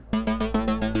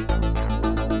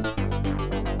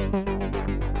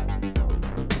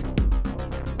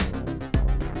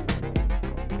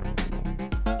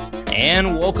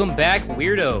And welcome back,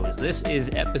 Weirdos. This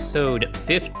is episode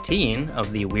 15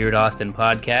 of the Weird Austin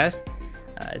podcast.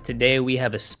 Today we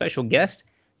have a special guest,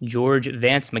 George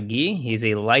Vance McGee. He's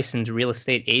a licensed real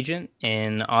estate agent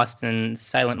in Austin's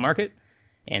silent market,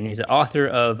 and he's the author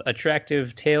of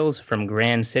Attractive Tales from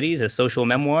Grand Cities, a social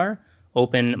memoir,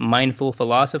 Open Mindful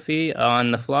Philosophy on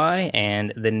the Fly,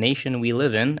 and The Nation We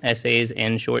Live In, essays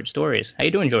and short stories. How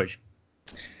you doing, George?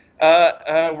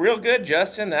 Real good,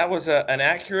 Justin. That was an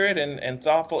accurate and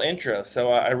thoughtful intro,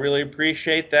 so I really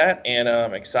appreciate that, and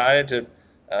I'm excited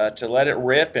to let it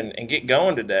rip and get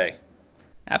going today.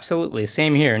 Absolutely,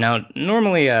 same here. Now,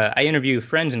 normally I interview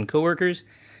friends and coworkers.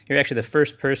 You're actually the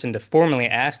first person to formally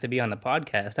ask to be on the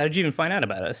podcast. How did you even find out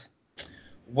about us?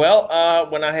 Well,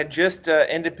 when I had just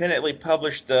independently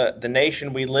published the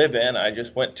Nation We Live In, I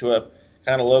just went to a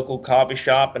kind of local coffee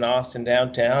shop in Austin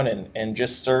downtown and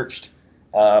just searched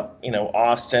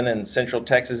Austin and Central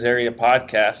Texas area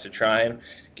podcasts to try and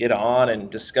get on and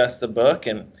discuss the book,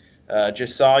 and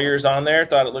just saw yours on there,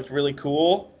 thought it looked really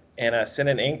cool, and I sent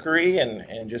an inquiry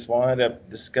and just wanted to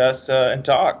discuss and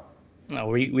talk. Oh,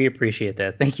 we appreciate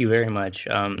that. Thank you very much.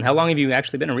 How long have you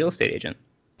actually been a real estate agent?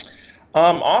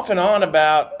 Off and on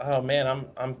about,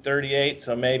 I'm 38,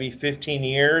 so maybe 15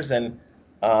 years, and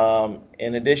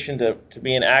in addition to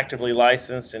being actively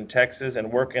licensed in Texas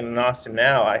and working in Austin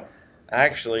now, I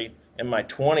actually, in my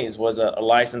 20s, was a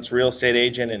licensed real estate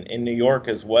agent in New York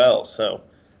as well. So,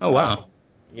 Oh, wow.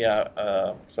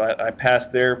 So I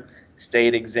passed their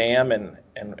state exam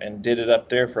and did it up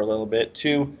there for a little bit.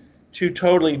 Two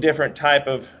totally different type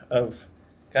of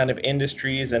kind of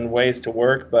industries and ways to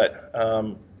work, but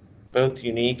both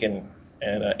unique and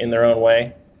in their own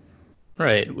way.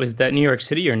 Right. Was that New York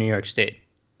City or New York State?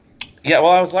 Yeah,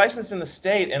 well, I was licensed in the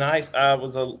state, and I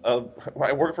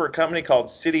worked for a company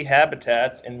called City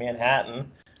Habitats in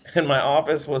Manhattan, and my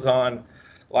office was on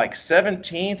like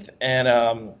 17th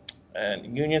and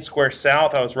Union Square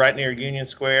South. I was right near Union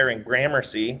Square and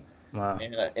Gramercy, Wow.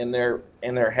 in their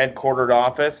headquartered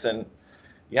office, and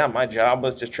yeah, my job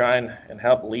was to try and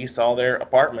help lease all their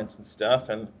apartments and stuff,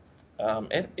 and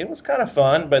it was kind of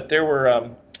fun, but they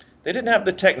didn't have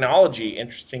the technology,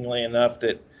 interestingly enough,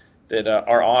 that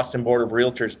our Austin Board of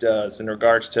Realtors does in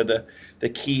regards to the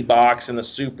key box and the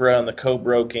Supra and the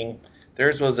co-broking.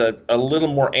 Theirs was a little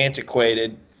more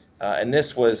antiquated, and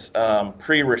this was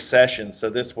pre-recession, so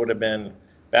this would have been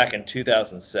back in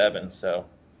 2007, so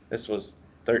this was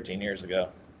 13 years ago.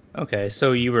 Okay,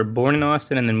 so you were born in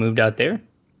Austin and then moved out there?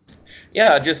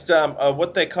 Yeah, just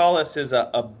what they call us is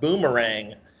a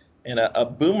boomerang, and a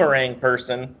boomerang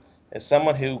person is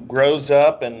someone who grows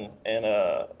up in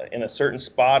a certain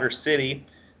spot or city,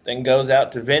 then goes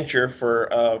out to venture for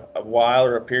a while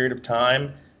or a period of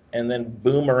time, and then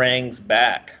boomerangs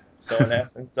back. So in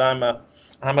essence, I'm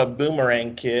a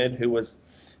boomerang kid who was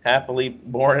happily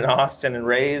born in Austin and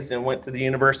raised and went to the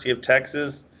University of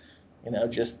Texas.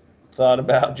 Just thought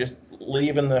about just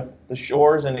leaving the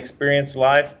shores and experience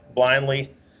life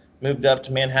blindly. Moved up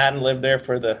to Manhattan, lived there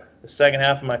for the second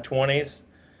half of my 20s.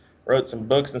 Wrote some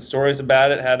books and stories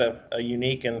about it, had a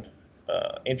unique and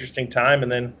interesting time,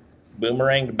 and then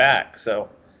boomeranged back. So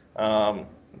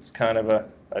it's kind of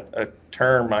a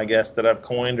term, I guess, that I've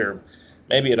coined, or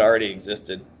maybe it already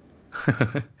existed.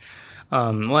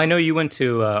 Well, I know you went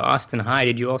to Austin High.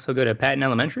 Did you also go to Patton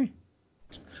Elementary?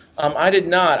 I did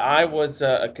not. I was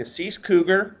a Cassis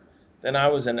Cougar, then I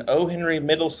was an O. Henry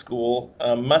Middle School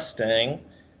Mustang,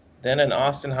 then an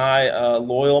Austin High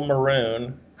Loyal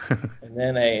Maroon, and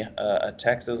then a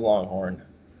Texas Longhorn.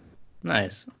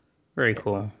 Nice. Very Yeah.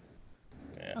 cool.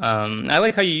 Yeah. I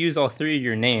like how you use all three of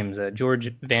your names,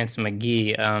 George Vance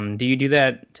McGee. Do you do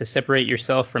that to separate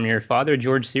yourself from your father,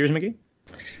 George Sears McGee?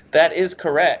 That is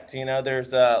correct.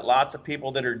 There's lots of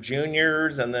people that are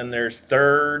juniors, and then there's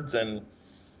thirds, and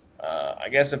I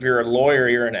guess if you're a lawyer,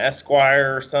 you're an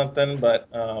esquire or something. But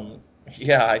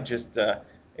yeah, I just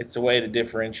it's a way to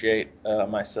differentiate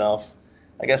myself.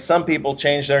 I guess some people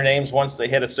change their names once they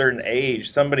hit a certain age.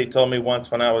 Somebody told me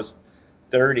once when I was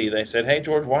 30, they said, "Hey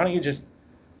George, why don't you just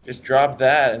drop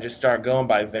that and just start going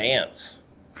by Vance?"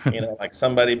 Like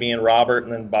somebody being Robert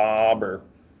and then Bob, or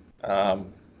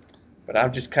but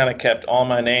I've just kind of kept all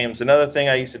my names. Another thing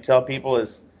I used to tell people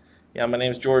is, yeah, my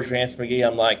name's George Vance McGee.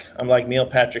 I'm like Neil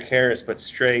Patrick Harris, but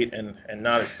straight and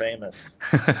not as famous.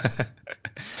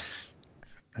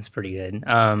 That's pretty good.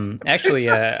 Actually,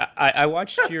 I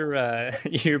watched your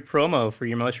your promo for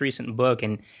your most recent book,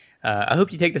 and I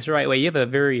hope you take this the right way. You have a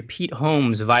very Pete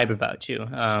Holmes vibe about you.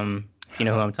 If you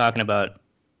know who I'm talking about.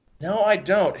 No, I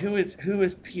don't. Who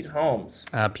is Pete Holmes?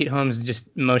 Pete Holmes just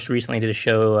most recently did a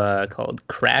show called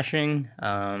Crashing,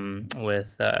 where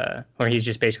he's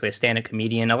just basically a stand-up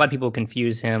comedian. A lot of people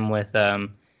confuse him with, well,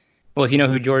 if you know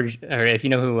who if you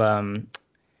know who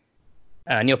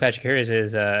Neil Patrick Harris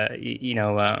is,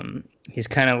 he's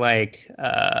kind of like,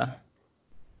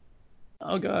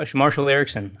 oh gosh, Marshall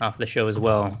Erickson off the show as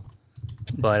well.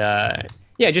 But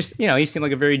yeah, just he seemed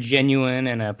like a very genuine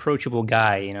and approachable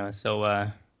guy, So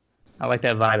I like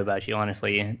that vibe about you,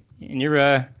 honestly. And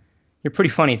you're pretty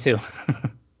funny too.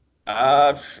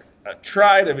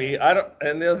 Try to be. I don't.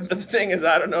 And the thing is,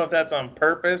 I don't know if that's on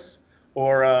purpose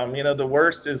or the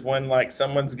worst is when like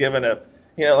someone's given a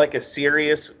like a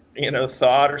serious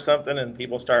thought or something, and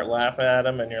people start laughing at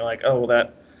them, and you're like, oh,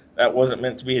 well, that wasn't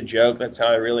meant to be a joke. That's how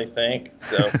I really think.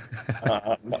 So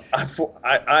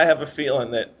I have a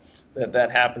feeling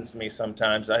that happens to me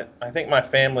sometimes. I think my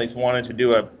family's wanted to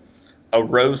do a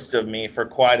roast of me for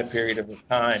quite a period of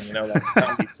time, like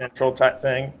Comedy Central type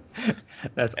thing.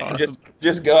 That's And awesome.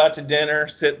 just go out to dinner,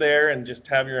 sit there, and just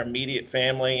have your immediate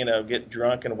family, get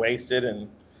drunk and wasted, and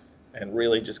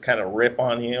really just kind of rip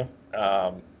on you.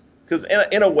 Because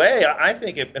in a way, I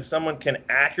think if someone can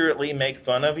accurately make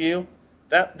fun of you,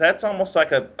 that's almost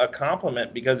like a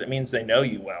compliment because it means they know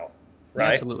you well,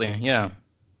 right? Absolutely, yeah.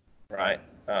 Right.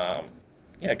 Yeah,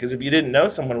 because if you didn't know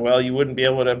someone well, you wouldn't be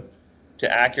able to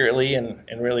accurately and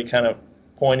really kind of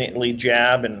poignantly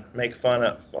jab and make fun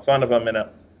of them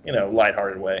in a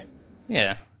lighthearted way.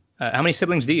 Yeah. How many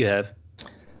siblings do you have?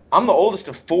 I'm the oldest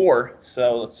of four,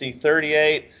 so let's see,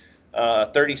 38,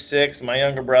 36. My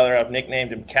younger brother, I've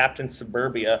nicknamed him Captain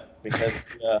Suburbia because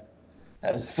he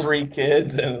has three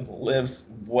kids and lives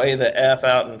way the F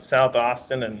out in South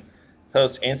Austin and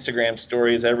posts Instagram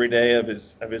stories every day of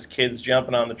his kids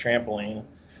jumping on the trampoline.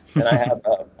 And I have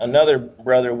another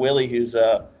brother, Willie, who's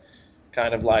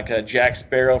kind of like a Jack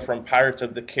Sparrow from Pirates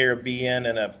of the Caribbean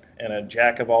and a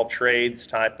jack of all trades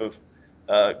type of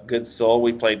good soul.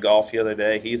 We played golf the other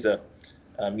day. He's a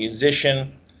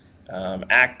musician,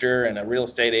 actor, and a real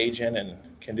estate agent, and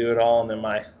can do it all. And then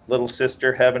my little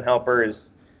sister, Heaven Helper, is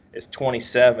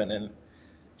 27, and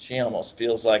she almost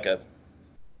feels like a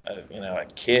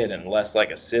kid and less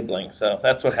like a sibling. So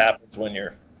that's what happens when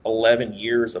you're 11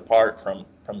 years apart from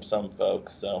some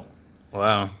folks. So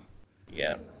Wow.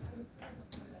 yeah.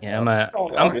 Yeah, It's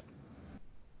all I'm. good.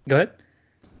 Go ahead.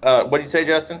 What do you say,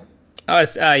 Justin? Oh,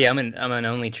 yeah, I'm an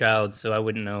only child, so I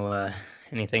wouldn't know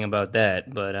anything about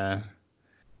that. But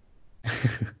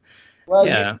Well,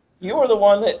 yeah. you were the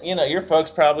one that your folks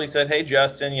probably said, "Hey,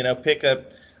 Justin, pick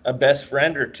up a best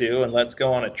friend or two and let's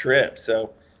go on a trip."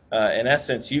 So, in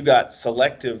essence, you got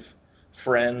selective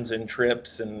friends and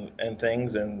trips and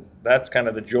things, and that's kind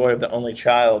of the joy of the only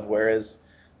child. Whereas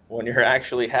when you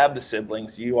actually have the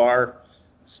siblings, you are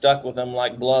stuck with them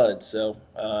like blood. So,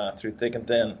 through thick and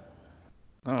thin.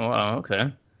 Oh, wow.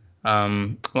 Okay.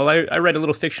 Well, I read a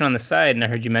little fiction on the side, and I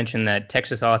heard you mention that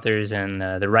Texas authors and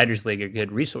the Writers League are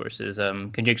good resources.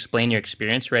 Could you explain your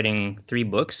experience writing 3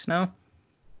 books now?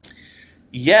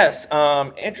 Yes.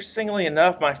 Interestingly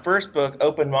enough, my first book,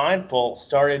 Open Mindful,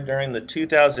 started during the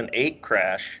 2008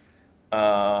 crash,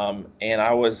 and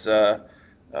I was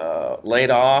laid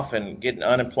off and getting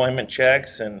unemployment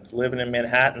checks and living in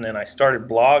Manhattan, and I started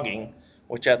blogging,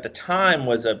 which at the time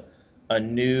was a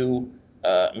new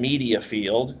media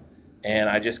field, and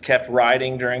I just kept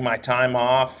writing during my time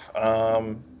off,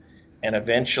 and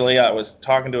eventually I was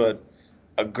talking to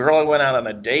a girl I went out on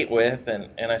a date with,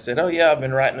 and I said, oh yeah, I've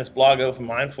been writing this blog, Open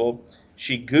Mindful.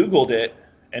 She Googled it,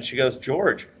 and she goes,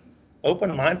 George,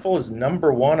 Open Mindful is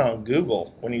 #1 on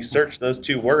Google when you search those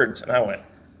 2 words. And I went,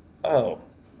 oh.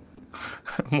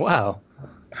 Wow.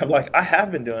 I'm like, I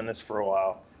have been doing this for a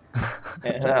while.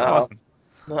 And That's awesome.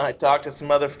 then I talked to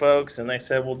some other folks, and they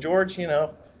said, well, George,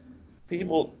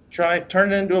 people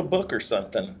turn it into a book or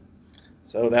something.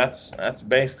 So that's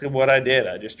basically what I did.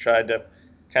 I just tried to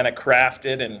kind of craft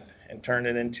it and turn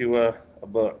it into a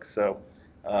book. So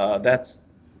that's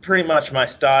pretty much my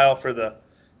style for the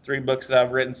 3 books that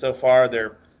I've written so far.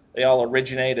 They all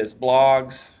originate as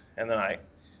blogs, and then I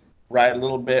write a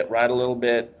little bit,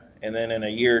 and then in a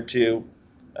year or two,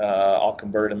 I'll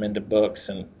convert them into books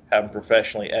and have them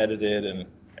professionally edited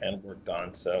and worked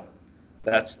on. So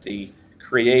that's the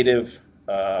creative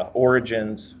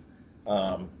origins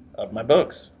of my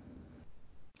books.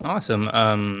 Awesome.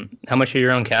 How much of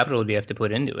your own capital do you have to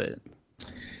put into it?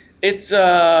 It's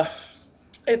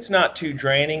it's not too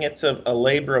draining. It's a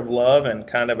labor of love and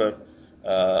kind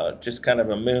of just kind of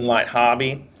a moonlight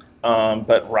hobby.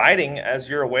 But writing, as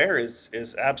you're aware,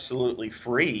 is absolutely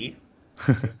free.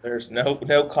 There's no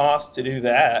cost to do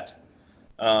that.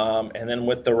 And then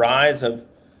with the rise of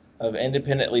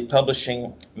independently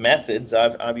publishing methods,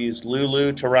 I've used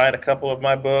Lulu to write a couple of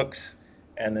my books,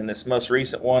 and then this most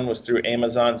recent one was through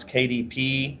Amazon's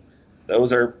KDP.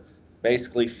 Those are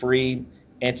basically free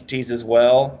entities as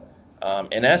well.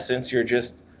 In essence, you're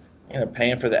just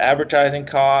paying for the advertising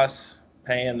costs,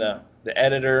 paying the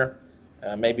editor,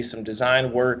 maybe some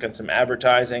design work and some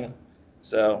advertising.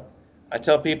 So I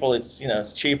tell people it's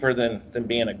cheaper than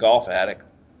being a golf addict.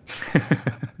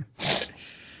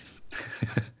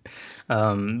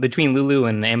 Between Lulu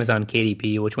and Amazon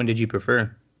KDP, which one did you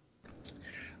prefer?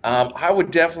 I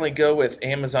would definitely go with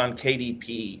Amazon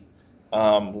KDP.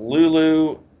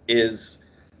 Lulu is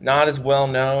not as well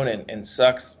known and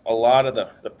sucks a lot of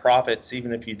the profits,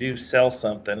 even if you do sell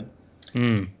something.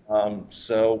 Mm.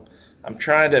 So I'm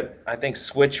trying to, I think,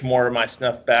 switch more of my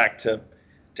stuff back to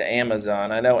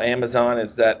Amazon. I know Amazon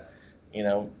is that,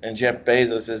 and Jeff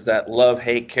Bezos is that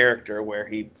love-hate character where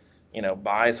he,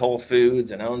 buys Whole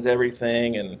Foods and owns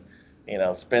everything and,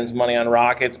 spends money on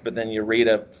rockets, but then you read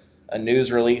a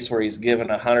news release where he's given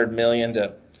 $100 million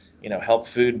to, help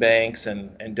food banks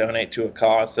and donate to a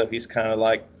cause. So he's kind of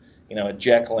like, a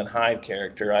Jekyll and Hyde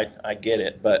character. I get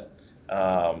it, but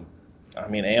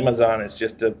Amazon is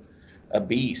just a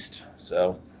beast.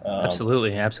 So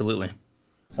Absolutely.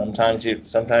 sometimes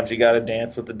you got to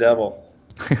dance with the devil.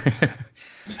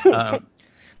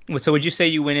 So would you say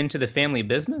you went into the family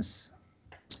business?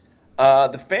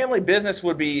 The family business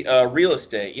would be real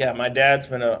estate. Yeah, my dad's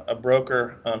been a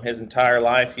broker his entire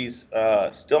life. He's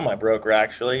still my broker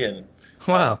actually, and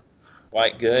Wow.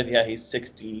 quite good. Yeah, he's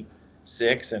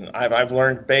 66, and I've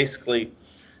learned basically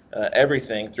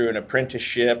everything through an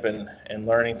apprenticeship and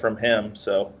learning from him.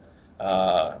 So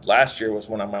last year was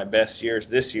one of my best years.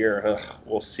 This year,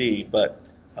 we'll see. But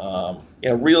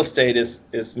real estate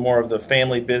is more of the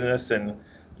family business and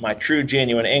my true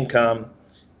genuine income.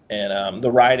 And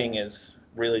the writing is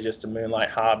really just a moonlight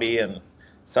hobby and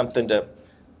something to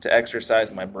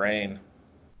exercise my brain.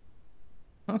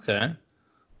 Okay.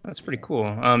 That's pretty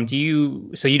cool.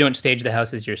 So you don't stage the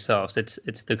houses yourselves?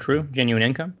 It's the crew, genuine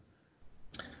income?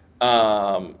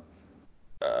 Um,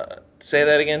 Say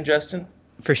that again, Justin.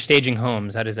 For staging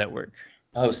homes, how does that work?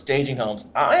 Oh, staging homes.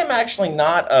 I am actually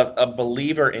not a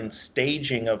believer in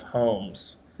staging of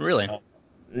homes. Really?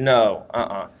 No,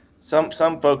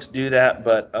 Some folks do that,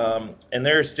 but and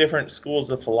there's different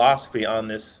schools of philosophy on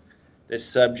this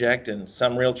subject, and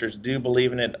some realtors do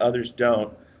believe in it, others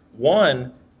don't.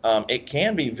 One, it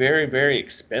can be very, very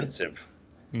expensive.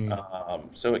 Mm.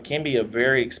 So it can be a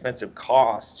very expensive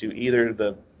cost to either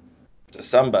to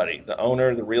somebody, the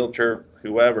owner, the realtor,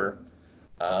 whoever.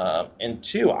 And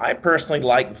two, I personally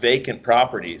like vacant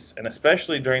properties, and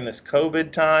especially during this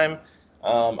COVID time,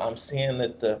 I'm seeing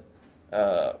that the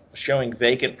showing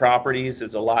vacant properties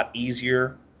is a lot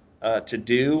easier to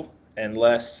do and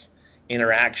less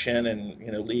interaction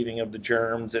and leaving of the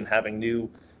germs and having new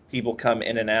people come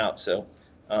in and out. So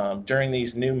during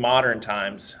these new modern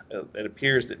times, it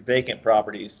appears that vacant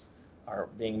properties are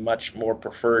being much more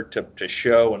preferred to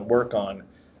show and work on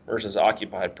versus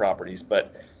occupied properties.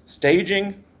 But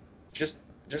staging, just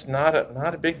not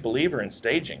a big believer in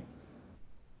staging.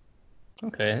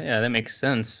 Okay, yeah, that makes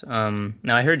sense. Now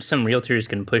I heard some realtors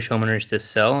can push homeowners to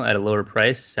sell at a lower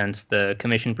price since the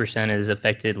commission percent is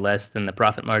affected less than the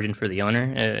profit margin for the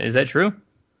owner. Is that true?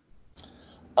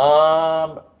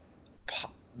 Um,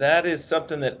 that is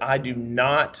something that I do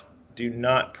not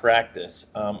practice.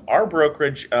 Our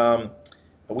brokerage,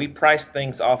 we price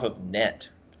things off of net.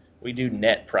 We do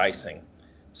net pricing.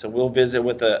 So we'll visit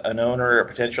with an owner or a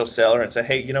potential seller and say,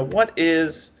 hey, what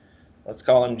is, let's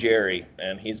call him Jerry,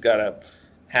 and he's got a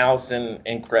house in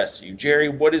Crestview. Jerry,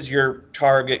 what is your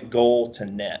target goal to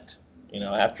net?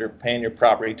 After paying your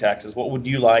property taxes, what would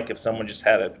you like if someone just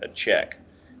had a check?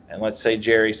 And let's say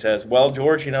Jerry says, well,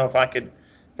 George, if I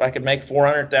could make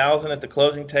 400,000 at the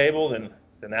closing table, then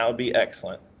that would be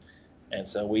excellent. And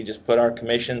so we just put our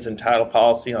commissions and title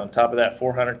policy on top of that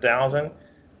 400,000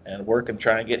 and work and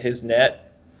try and get his net.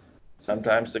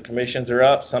 Sometimes the commissions are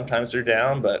up, sometimes they're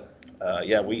down, but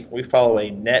yeah, we follow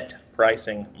a net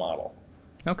pricing model.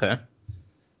 Okay.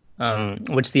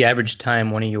 What's the average time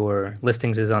one of your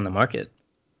listings is on the market?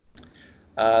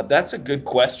 That's a good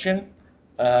question.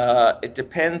 It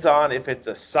depends on if it's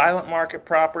a silent market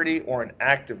property or an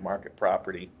active market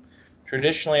property.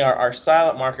 Traditionally, our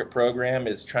silent market program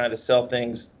is trying to sell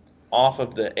things off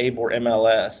of the ABOR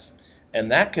MLS,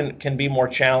 and that can be more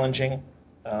challenging.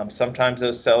 Sometimes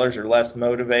those sellers are less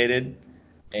motivated,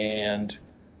 and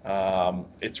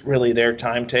it's really their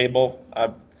timetable.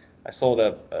 I sold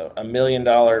a $1 million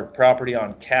property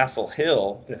on Castle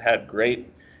Hill that had great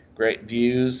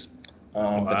views,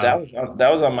 But that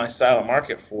Wow. was on my silent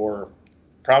market for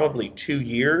probably 2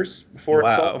 years before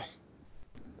it sold. Wow.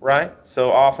 Right.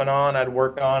 So off and on, I'd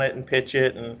work on it and pitch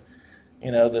it, and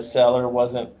the seller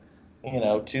wasn't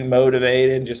too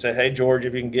motivated. Just say, hey George,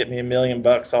 if you can get me $1 million,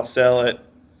 I'll sell it.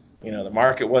 The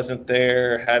market wasn't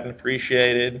there, hadn't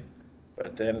appreciated.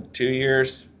 But then 2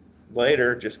 years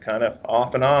later, just kind of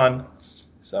off and on,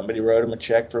 somebody wrote him a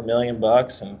check for $1 million,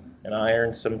 and I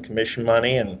earned some commission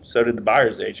money, and so did the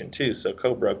buyer's agent too. So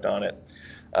co-broked on it.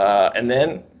 And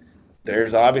then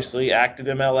there's obviously active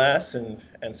MLS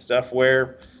and stuff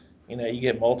where you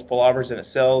get multiple offers and it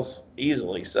sells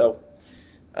easily. So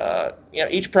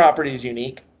each property is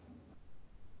unique.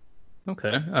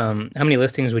 Okay. How many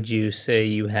listings would you say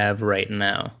you have right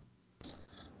now?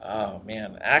 Oh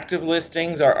man, active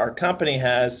listings. Our company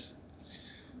has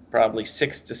probably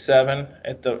 6 to 7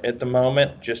 at the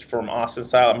moment, just from Austin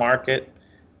Silent Market,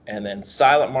 and then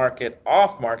Silent Market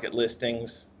off market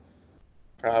listings,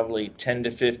 probably 10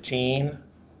 to 15.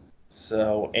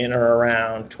 So in or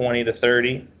around 20 to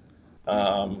 30.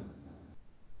 Um,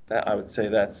 that I would say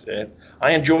that's it.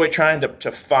 I enjoy trying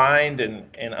to find and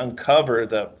uncover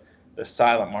the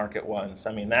silent market ones.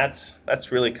 I mean, that's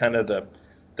really kind of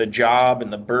the job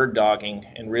and the bird dogging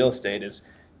in real estate, is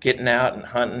getting out and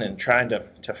hunting and trying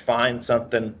to find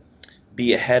something,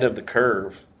 be ahead of the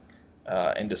curve,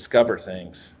 and discover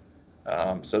things.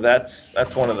 So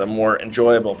that's one of the more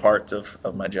enjoyable parts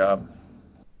of my job.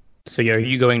 So are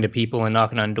you going to people and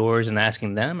knocking on doors and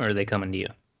asking them, or are they coming to you?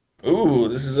 Ooh,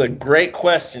 this is a great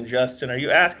question, Justin. Are you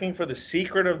asking for the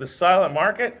secret of the silent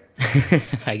market?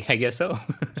 I guess so.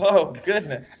 Oh,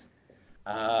 goodness.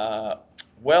 Uh,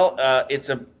 it's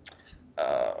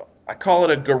I call it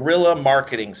a guerrilla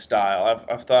marketing style.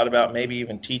 I've thought about maybe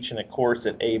even teaching a course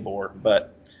at ABOR,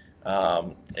 but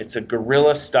it's a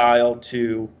guerrilla style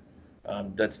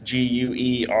that's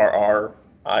Guerrilla,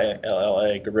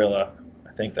 guerrilla.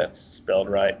 I think that's spelled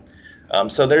right.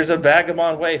 So there's a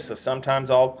vagabond way. So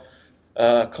sometimes I'll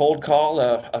cold call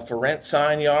a for rent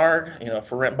sign yard,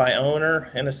 for rent by owner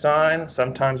in a sign.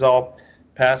 Sometimes I'll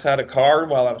pass out a card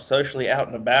while I'm socially out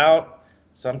and about.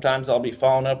 Sometimes I'll be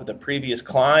following up with a previous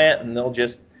client, and they'll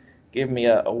just give me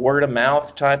a word of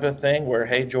mouth type of thing where,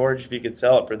 hey, George, if you could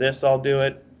sell it for this, I'll do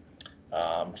it.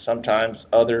 Sometimes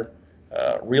other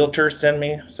realtors send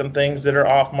me some things that are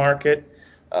off market.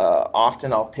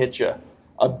 Often I'll pitch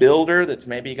a builder that's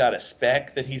maybe got a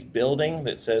spec that he's building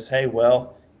that says, hey,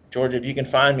 well, George, if you can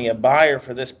find me a buyer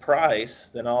for this price,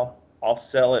 then I'll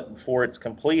sell it before it's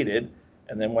completed.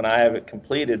 And then when I have it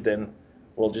completed, then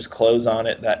we'll just close on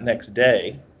it that next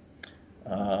day.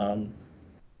 Um,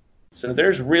 so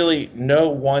there's really no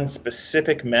one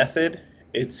specific method.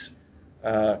 It's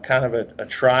kind of a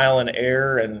trial and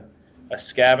error and a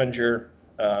scavenger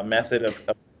method of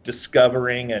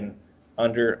discovering and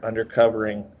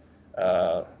undercovering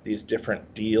these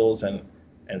different deals and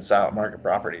silent market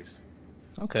properties.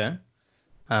 Okay.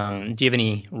 Do you have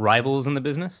any rivals in the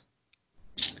business?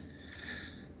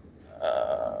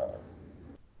 Uh,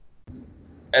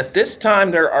 at this time,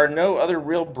 there are no other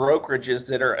real brokerages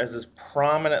that are as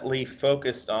prominently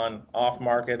focused on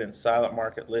off-market and silent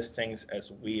market listings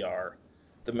as we are.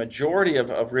 The majority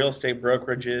of real estate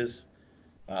brokerages,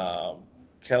 um,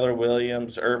 Keller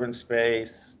Williams, Urban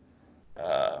Space,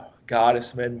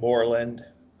 Gottesman, Moreland.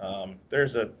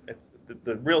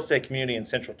 The real estate community in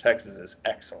Central Texas is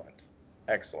excellent,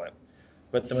 excellent.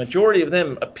 But the majority of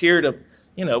them appear to,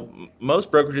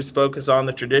 most brokerages focus on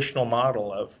the traditional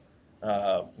model of,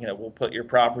 we'll put your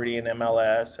property in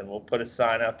MLS and we'll put a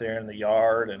sign out there in the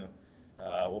yard, and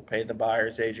we'll pay the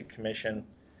buyer's agent commission.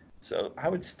 So I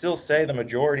would still say the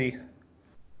majority,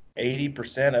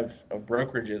 80% of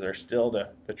brokerages are still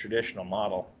the traditional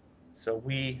model. So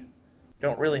we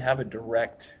don't really have a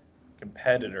direct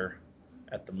competitor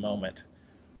at the moment.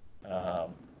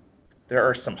 Um, there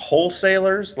are some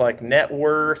wholesalers like Net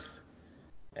Worth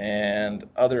and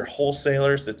other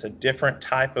wholesalers. That's a different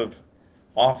type of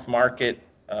off-market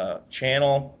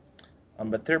channel,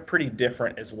 but they're pretty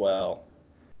different as well.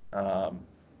 Um,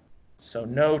 so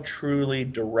no truly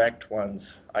direct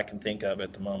ones I can think of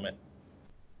at the moment.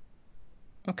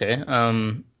 Okay.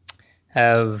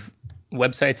 Have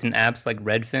websites and apps like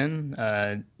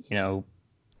Redfin,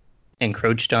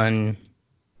 encroached on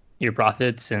your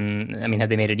profits? And I mean, have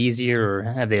they made it easier, or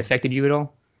have they affected you at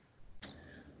all?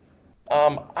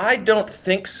 I don't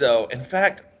think so. In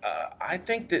fact, I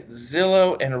think that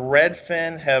Zillow and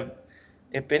Redfin have,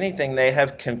 if anything, they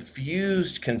have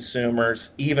confused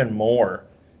consumers even more,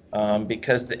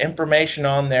 because the information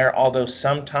on there, although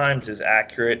sometimes is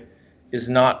accurate, is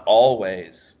not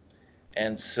always.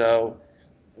 And so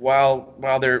while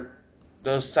they're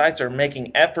those sites are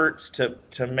making efforts to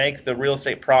make the real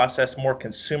estate process more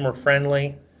consumer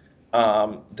friendly.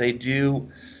 They do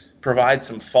provide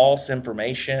some false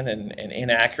information and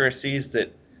inaccuracies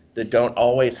that don't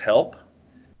always help.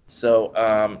 So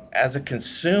as a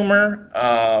consumer,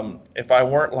 if I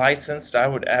weren't licensed, I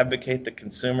would advocate the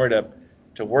consumer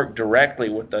to work directly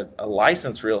with a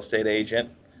licensed real estate agent,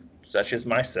 such as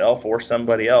myself or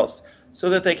somebody else, so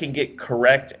that they can get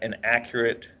correct and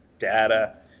accurate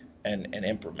data and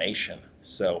information.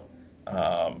 So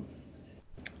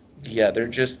yeah,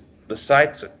 the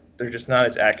sites, they're just not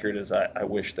as accurate as I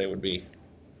wish they would be.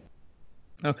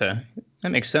 Okay, that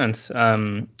makes sense.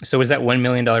 So was that $1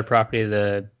 million property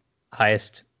the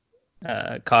highest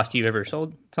cost you've ever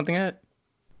sold something at?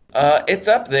 It's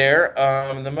up there.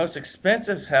 The most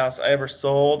expensive house I ever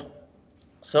sold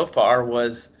so far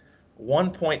was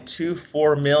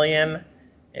 1.24 million,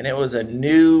 and it was a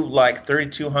new like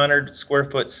 3,200 square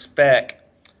foot spec,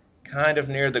 kind of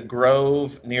near the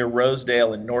Grove, near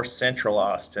Rosedale in north central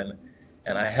Austin.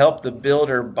 And I helped the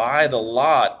builder buy the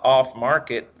lot off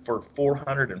market for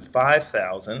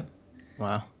 405,000.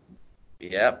 Wow.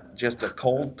 Yep, just a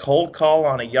cold call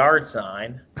on a yard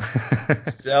sign.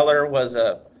 Seller was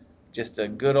just a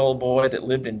good old boy that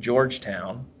lived in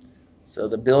Georgetown. So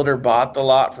the builder bought the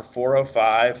lot for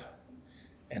 405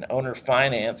 and owner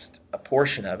financed a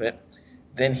portion of it.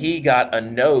 Then he got a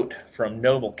note from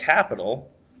Noble Capital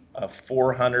of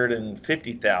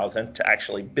 450,000 to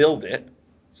actually build it.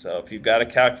 So if you've got a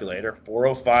calculator,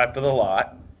 405 for the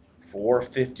lot,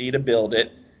 450 to build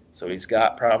it. So he's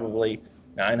got probably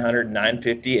 900,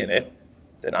 950 in it.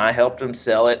 Then I helped him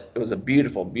sell it. It was a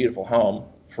beautiful, beautiful home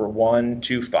for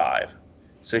 125.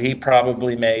 So he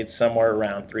probably made somewhere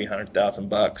around 300,000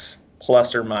 bucks,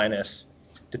 plus or minus,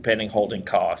 depending holding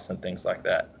costs and things like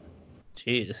that.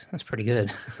 Jeez, that's pretty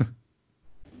good.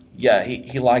 Yeah,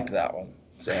 he liked that one.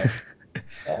 So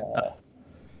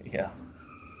yeah.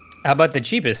 How about the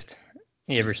cheapest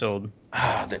you ever sold?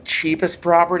 The cheapest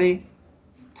property,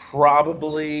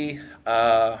 probably.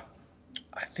 I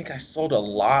think I sold a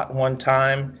lot one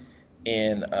time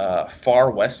in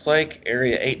Far Westlake,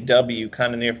 Area 8W,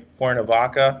 kind of near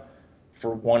Cuernavaca,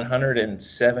 for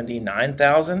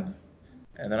 179,000.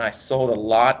 And then I sold a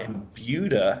lot in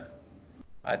Buda,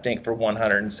 I think for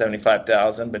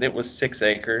 175,000, but it was 6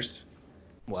 acres.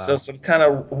 So Wow. some kind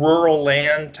of rural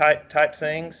land type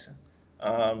things.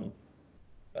 Um,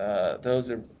 those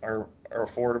are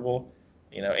affordable.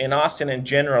 In Austin and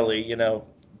generally,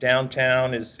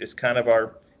 downtown is kind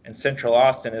of and central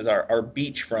Austin is our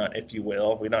beachfront, if you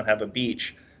will. We don't have a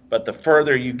beach, but the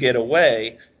further you get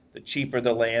away, the cheaper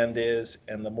the land is,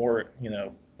 and the more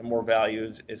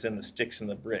value is in the sticks and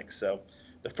the bricks. So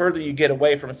the further you get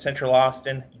away from central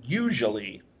Austin,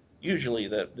 usually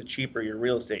the cheaper your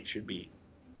real estate should be.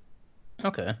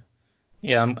 Okay.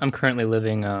 Yeah, I'm currently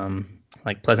living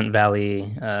like Pleasant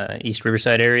Valley, East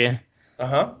Riverside area.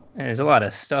 Uh-huh. And there's a lot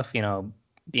of stuff,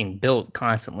 being built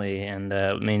constantly. And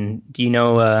I mean, do you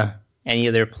know any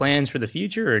of their plans for the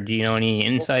future, or do you know any Well,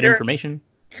 inside information?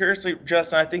 curiously,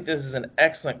 Justin, I think this is an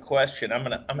excellent question. I'm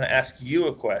gonna ask you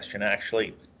a question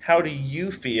actually. How do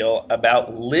you feel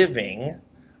about living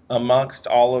amongst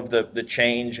all of the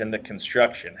change and the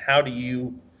construction? How do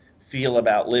you feel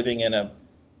about living in a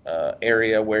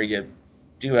area where you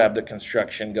do have the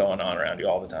construction going on around you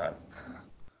all the time?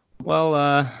 Well,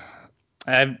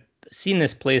 I've seen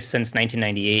this place since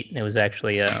 1998. It was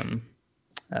actually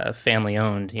family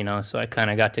owned, so I kind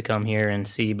of got to come here and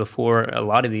see before a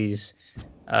lot of these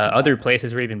other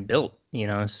places were even built,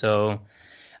 So,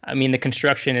 I mean, the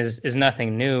construction is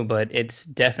nothing new, but it's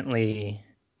definitely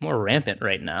more rampant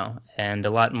right now and a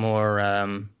lot more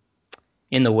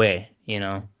in the way,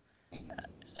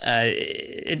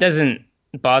 It doesn't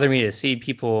bother me to see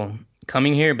people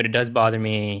coming here, but it does bother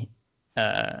me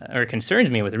or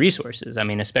concerns me with resources. I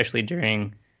mean, especially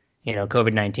during,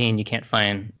 COVID-19, you can't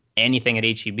find anything at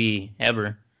HEB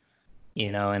ever,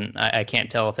 and I can't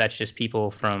tell if that's just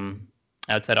people from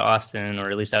outside of Austin or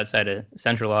at least outside of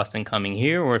central Austin coming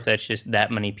here, or if that's just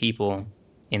that many people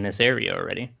in this area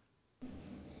already.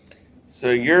 So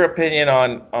your opinion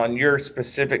on your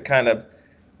specific kind of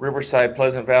Riverside,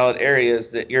 Pleasant Valley area is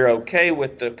that you're okay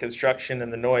with the construction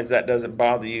and the noise, that doesn't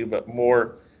bother you, but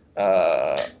more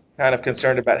uh, kind of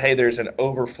concerned about, hey, there's an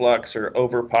overflux or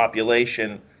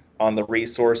overpopulation on the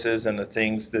resources and the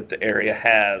things that the area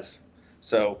has.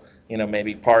 So,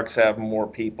 maybe parks have more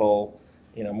people,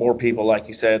 like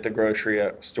you said, at the grocery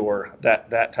store,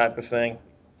 that type of thing.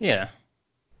 Yeah.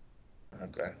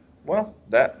 Okay. Well,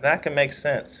 that can make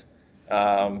sense.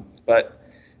 But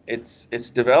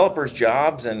it's developers'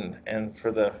 jobs and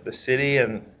for the city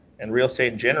and real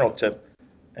estate in general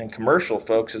and commercial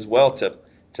folks as well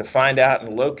to find out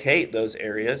and locate those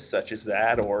areas such as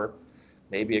that, or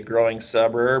maybe a growing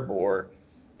suburb, or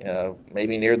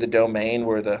maybe near the Domain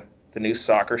where the new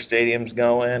soccer stadium's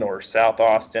going, or South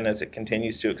Austin as it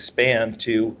continues to expand,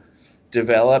 to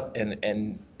develop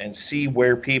and see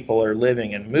where people are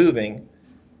living and moving,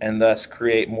 and thus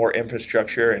create more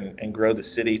infrastructure and grow the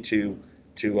city to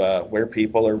where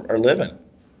people are living.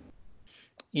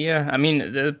 Yeah, I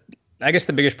mean, I guess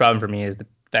the biggest problem for me is the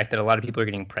fact that a lot of people are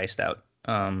getting priced out.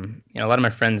 A lot of my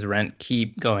friends' rent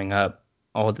keep going up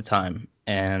all the time,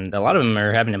 and a lot of them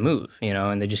are having to move,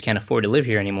 and they just can't afford to live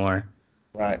here anymore.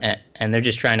 Right. And they're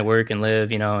just trying to work and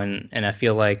live, and I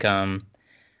feel like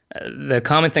the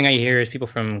common thing I hear is people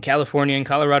from California and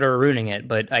Colorado are ruining it,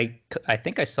 but I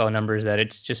think I saw numbers that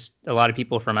it's just a lot of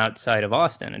people from outside of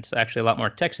Austin. It's actually a lot more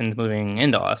Texans moving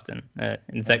into Austin.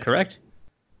 Is that correct?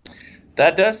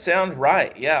 That does sound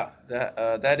right. Yeah,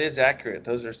 that is accurate.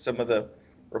 Those are some of the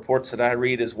reports that I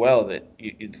read as well, that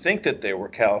you'd think that there were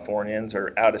Californians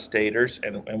or out-of-staters,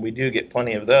 and we do get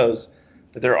plenty of those,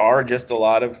 but there are just a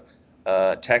lot of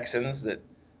Texans that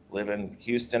live in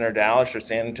Houston or Dallas or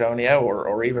San Antonio,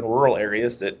 or even rural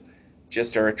areas, that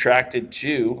just are attracted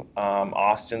to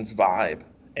Austin's vibe.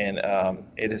 And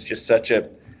it is just such a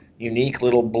unique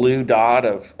little blue dot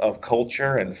of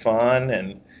culture and fun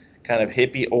and kind of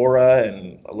hippie aura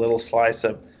and a little slice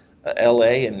of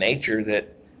LA and nature,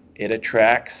 that it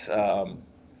attracts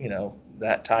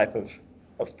that type of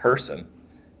person.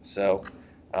 So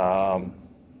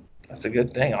that's a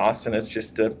good thing. Austin is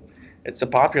just it's a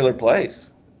popular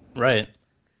place. Right.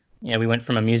 Yeah, we went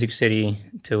from a music city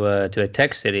to a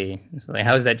tech city. So, like,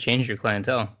 how has that changed your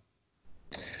clientele?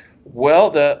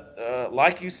 Well, the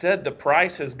like you said, the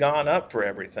price has gone up for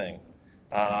everything.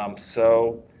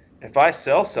 So if I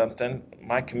sell something,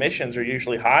 my commissions are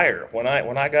usually higher. When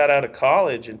I got out of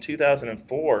college in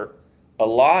 2004, a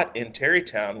lot in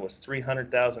Terrytown was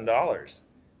 $300,000,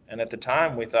 and at the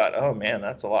time we thought, oh man,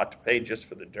 that's a lot to pay just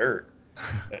for the dirt.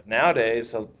 But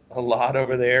nowadays, a lot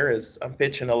over there is, I'm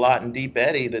pitching a lot in Deep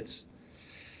Eddy that's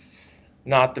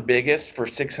not the biggest for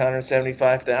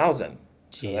 675,000.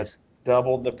 So that's Jeez.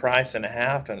 doubled the price and a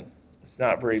half, and it's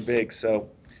not very big. So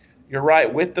you're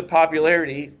right. With the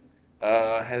popularity,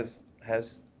 has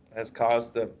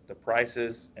caused the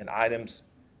prices and items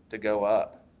to go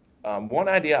up. One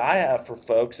idea I have for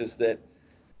folks is that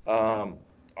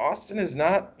Austin is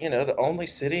not, the only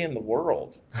city in the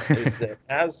world. Is that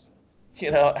as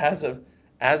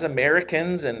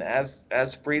Americans and as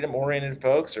freedom-oriented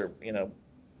folks, or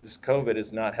this COVID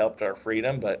has not helped our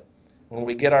freedom, but when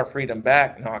we get our freedom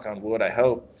back, knock on wood, I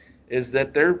hope, is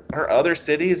that there are other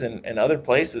cities and other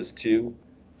places to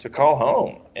call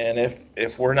home. And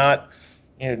if we're not,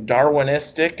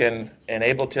 Darwinistic and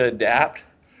able to adapt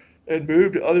and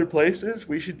move to other places,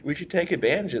 we should take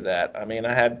advantage of that. I mean,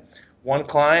 I had one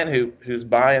client who's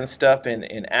buying stuff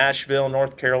in Asheville,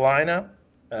 North Carolina,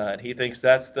 and he thinks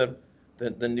that's the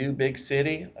new big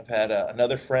city. I've had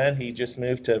another friend, he just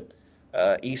moved to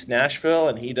East Nashville,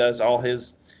 and he does all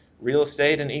his real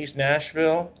estate in East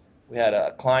Nashville. We had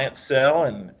a client sell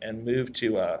and move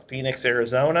to Phoenix,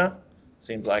 Arizona.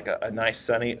 Seems like a nice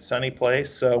sunny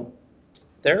place. So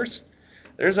there's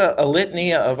a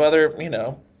litany of other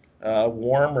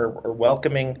warm or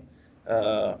welcoming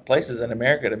places in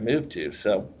America to move to.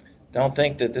 So don't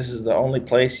think that this is the only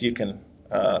place you can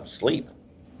sleep.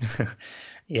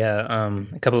 Yeah,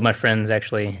 a couple of my friends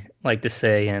actually like to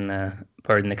say, and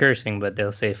pardon the cursing, but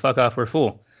they'll say "fuck off, we're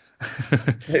full."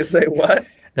 They say what?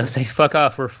 They'll say "fuck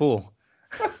off, we're full."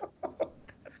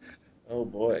 Oh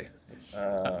boy.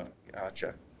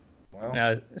 Gotcha.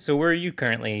 Well, So where are you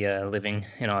currently living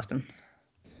in Austin?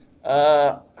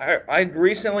 I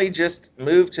recently just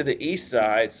moved to the east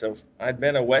side, so I'd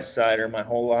been a west sider my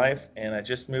whole life, and I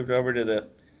just moved over to the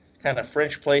kind of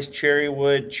French Place,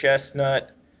 Cherrywood,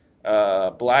 Chestnut,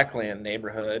 Blackland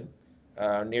neighborhood,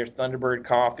 near Thunderbird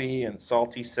Coffee and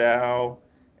Salty Sow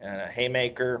and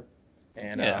Haymaker,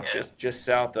 and Yeah. just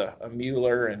south of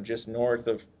Mueller and just north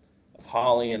of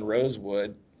Holly and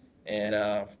Rosewood. And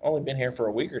I've only been here for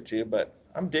a week or two, but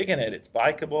I'm digging it. It's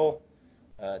bikeable,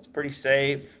 it's pretty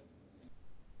safe,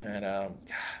 and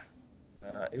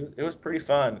it was pretty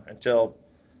fun until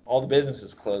all the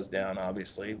businesses closed down,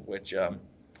 obviously, which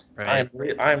Right.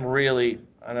 I'm really,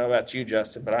 I don't know about you,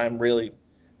 Justin, but I'm really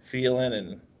feeling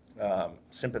and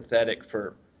sympathetic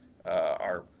for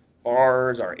our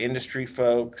bars, our industry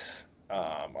folks,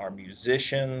 our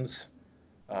musicians,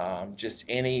 just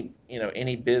any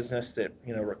business that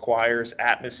requires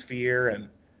atmosphere and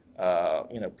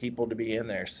people to be in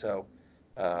there. So,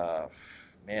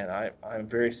 man, I'm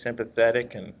very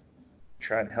sympathetic and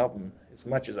try and help them as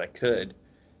much as I could.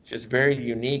 Just very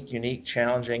unique,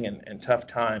 challenging, and tough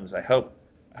times. I hope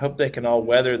they can all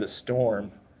weather the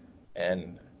storm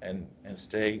and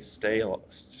stay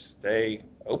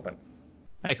open.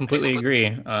 I completely agree.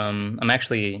 I'm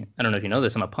actually, I don't know if you know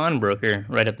this, I'm a pawnbroker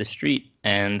right up the street,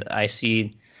 and I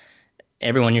see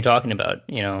everyone you're talking about.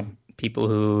 People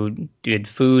who did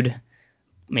food,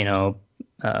 you know,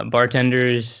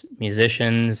 bartenders,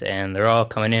 musicians, and they're all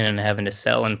coming in and having to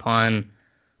sell and pawn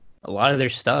a lot of their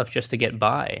stuff just to get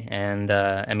by. And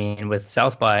I mean, with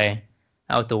South by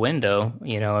out the window,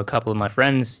 a couple of my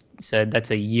friends said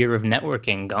that's a year of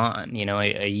networking gone.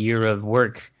 A year of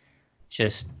work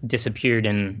just disappeared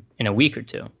in a week or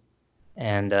two.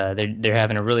 And they're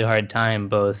having a really hard time,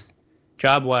 both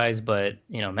job wise, but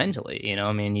mentally.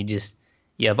 I mean,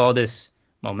 you have all this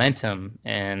momentum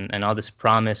and all this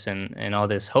promise and all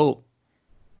this hope,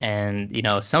 and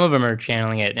some of them are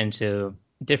channeling it into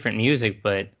different music,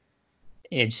 but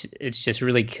it's just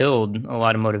really killed a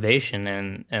lot of motivation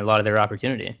and a lot of their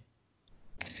opportunity.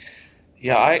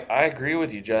 Yeah, I agree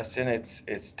with you, Justin.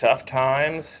 It's tough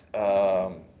times.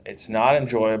 It's not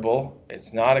enjoyable.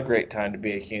 It's not a great time to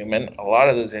be a human. A lot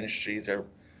of those industries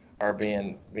are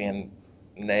being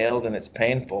nailed, and it's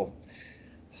painful.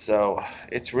 So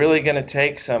it's really going to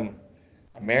take some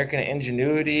American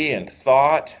ingenuity and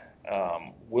thought,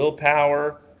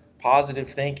 willpower, positive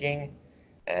thinking,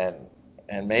 and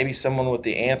maybe someone with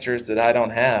the answers that I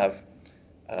don't have,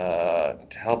 to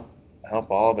help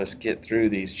all of us get through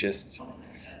these just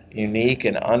unique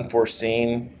and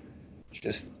unforeseen,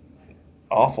 just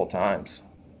awful times.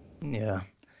 Yeah.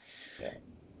 Yeah.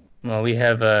 Well, we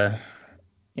have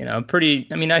pretty.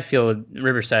 I mean, I feel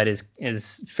Riverside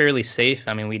is fairly safe.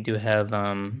 I mean, we do have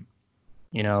a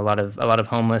lot of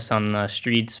homeless on the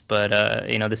streets, but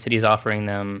the city's offering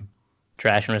them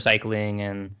trash and recycling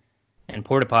and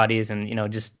porta potties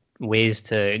and just ways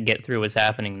to get through what's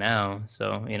happening now.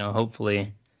 So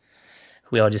hopefully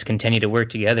if we all just continue to work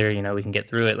together, we can get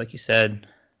through it, like you said.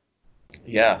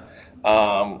 Yeah.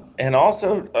 And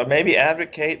also maybe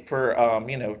advocate for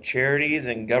charities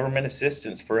and government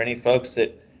assistance for any folks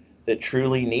that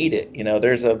truly need it.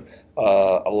 There's a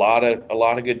lot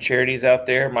of good charities out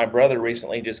there. My brother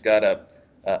recently just got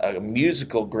a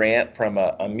musical grant from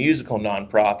a musical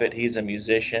nonprofit. He's a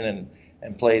musician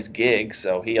and plays gigs,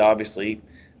 so he obviously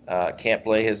can't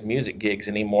play his music gigs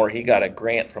anymore. He got a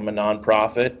grant from a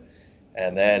nonprofit,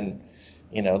 and then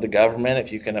the government,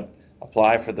 if you can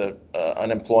apply for the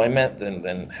unemployment,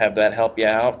 then have that help you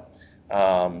out.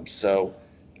 So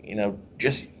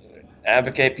just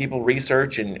advocate people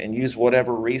research and use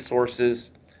whatever resources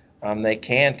they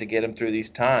can to get them through these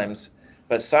times.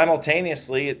 But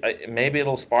simultaneously, maybe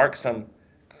it'll spark some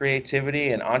creativity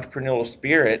and entrepreneurial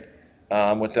spirit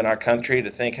within our country to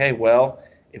think, hey, well,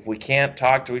 if we can't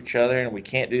talk to each other and we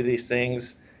can't do these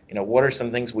things, what are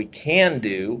some things we can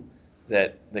do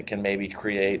that can maybe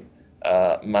create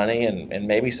money, and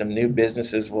maybe some new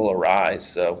businesses will arise.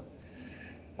 So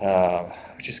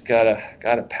we just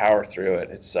gotta power through it.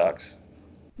 It sucks.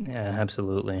 Yeah,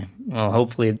 absolutely. Well,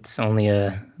 hopefully it's only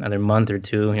another month or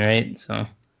two, right? So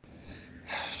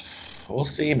We'll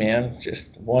see, man.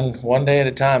 Just one day at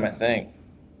a time, I think.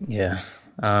 yeah.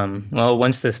 Well,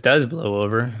 once this does blow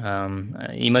over,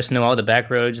 you must know all the back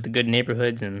roads, the good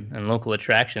neighborhoods, and local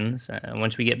attractions.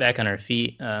 Once we get back on our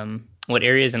feet, what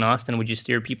areas in Austin would you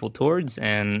steer people towards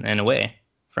and away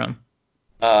from?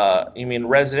 You mean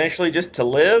residentially, just to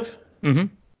live? Mm-hmm.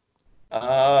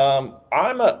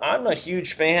 I'm a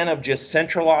huge fan of just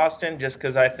Central Austin, just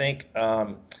because I think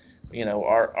our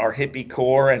hippie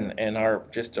core and our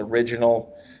just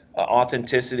original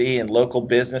authenticity and local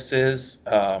businesses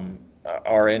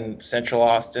are in Central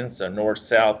Austin, so north,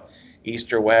 south,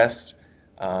 east, or west.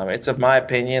 It's of my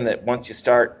opinion that once you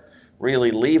start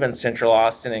really leaving Central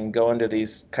Austin and go into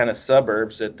these kind of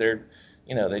suburbs, that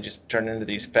they just turn into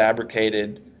these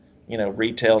fabricated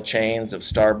retail chains of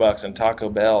Starbucks and Taco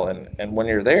Bell, and when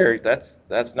you're there,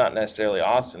 that's not necessarily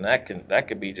Austin. That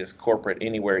could be just corporate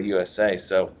anywhere USA.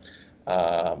 So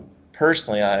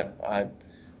personally, I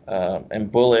am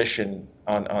bullish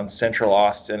on Central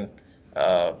Austin,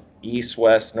 east,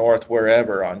 west, north,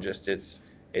 wherever, on just its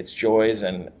joys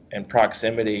and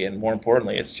proximity, and more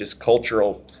importantly, it's just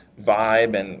cultural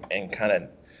vibe and kind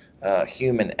of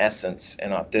human essence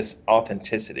and this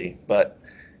authenticity. But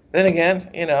then again,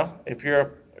 if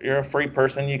you're a free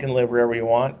person, you can live wherever you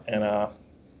want, and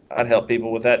I'd help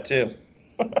people with that too.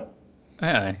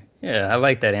 Yeah, I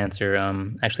like that answer.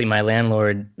 Actually, my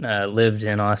landlord lived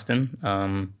in Austin,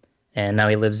 and now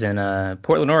he lives in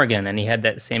Portland, Oregon, and he had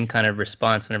that same kind of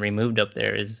response whenever he moved up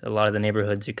there. Is a lot of the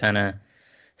neighborhoods are kind of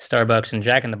Starbucks and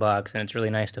Jack in the Box, and it's really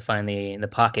nice to find the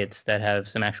pockets that have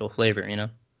some actual flavor, you know?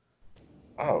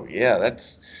 Oh yeah,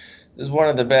 this is one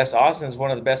of the best. Austin's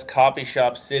one of the best coffee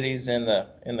shop cities in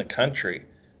the country.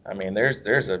 I mean,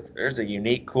 there's a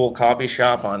unique, cool coffee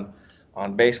shop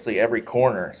on basically every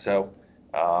corner. So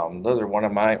those are one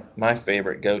of my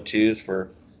favorite go-tos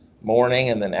for morning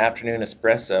and then afternoon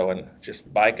espresso and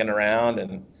just biking around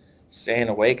and staying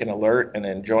awake and alert and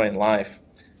enjoying life.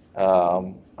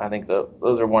 I think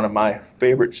those are one of my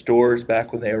favorite stores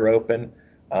back when they were open.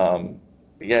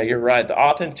 But yeah, you're right. The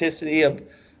authenticity of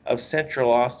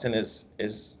Central Austin is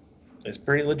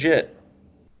pretty legit.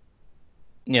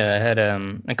 Yeah, I had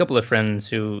a couple of friends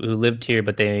who lived here,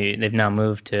 but they've now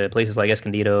moved to places like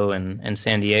Escondido and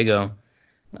San Diego,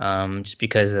 just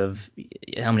because of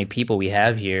how many people we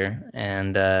have here,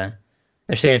 and they're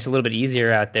saying it's a little bit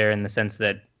easier out there in the sense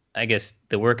that I guess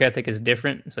the work ethic is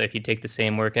different. So if you take the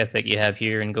same work ethic you have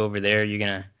here and go over there, you're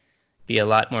gonna be a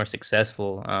lot more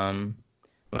successful.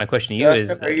 My question to you is,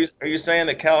 Justin, are you saying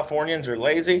that Californians are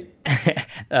lazy?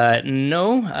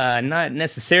 no, not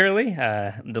necessarily.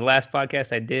 The last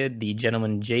podcast I did, the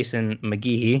gentleman Jason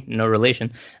McGee, no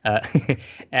relation,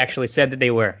 actually said that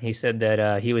they were. He said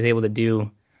that he was able to do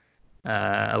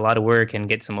a lot of work and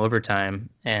get some overtime.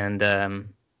 And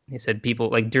he said people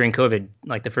like during COVID,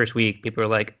 like the first week, people were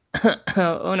like,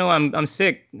 "Oh no, I'm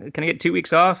sick. Can I get 2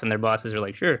 weeks off?" And their bosses are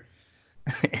like, "Sure."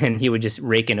 And he would just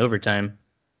rake in overtime.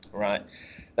 Right.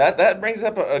 That brings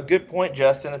up a good point,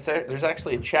 Justin. There's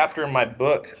actually a chapter in my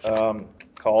book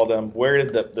called "Where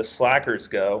Did the Slackers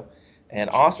Go?" And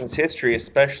Austin's history,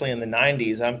 especially in the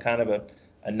 '90s. I'm kind of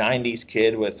a '90s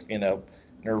kid with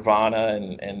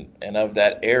Nirvana and of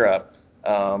that era.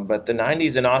 But the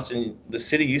 '90s in Austin, the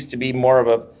city used to be more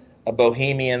of a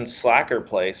bohemian slacker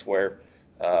place where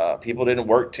people didn't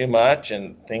work too much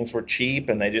and things were cheap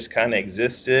and they just kind of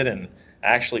existed and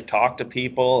actually talked to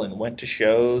people and went to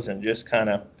shows and just kind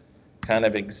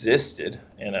of existed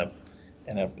in a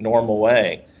normal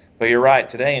way. But you're right,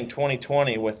 today in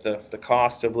 2020 with the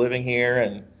cost of living here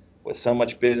and with so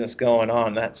much business going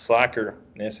on, that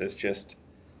slackerness has just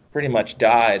pretty much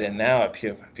died. And now if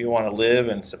you want to live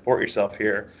and support yourself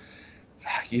here,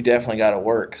 you definitely got to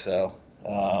work. So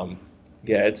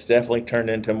yeah, it's definitely turned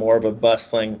into more of a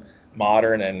bustling,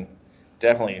 modern, and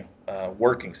definitely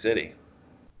working city.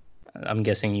 I'm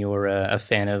guessing you're a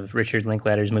fan of Richard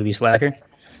Linklater's movie Slacker.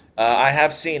 I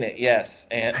have seen it, yes,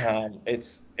 and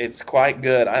it's quite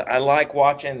good. I like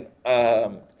watching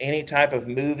any type of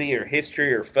movie or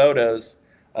history or photos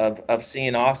of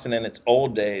seeing Austin in its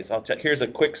old days. Here's a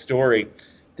quick story.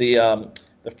 The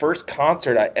first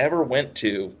concert I ever went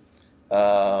to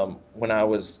when I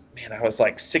was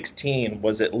like 16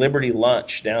 was at Liberty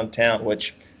Lunch downtown,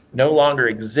 which no longer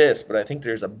exists, but I think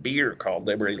there's a beer called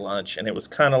Liberty Lunch, and it was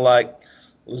kind of like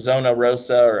Zona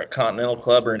Rosa or a Continental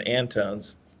Club or an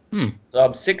Antone's. Hmm. So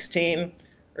I'm 16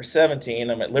 or 17.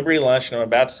 I'm at Liberty Lunch and I'm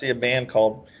about to see a band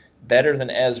called Better Than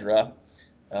Ezra.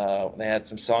 They had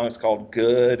some songs called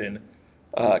Good and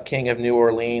King of New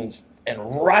Orleans.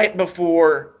 And right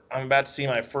before I'm about to see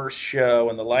my first show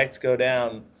and the lights go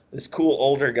down, this cool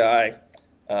older guy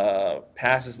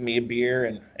passes me a beer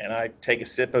and I take a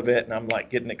sip of it and I'm like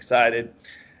getting excited.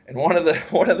 And one of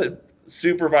the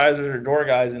supervisors or door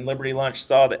guys in Liberty Lunch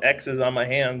saw the X's on my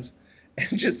hands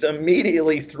and just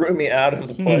immediately threw me out of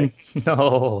the place.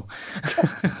 No.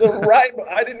 So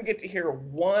I didn't get to hear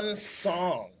one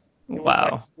song. It was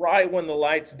like Wow. right when the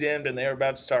lights dimmed and they were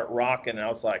about to start rocking, and I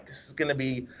was like, this is gonna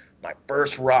be my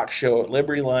first rock show at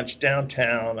Liberty Lunch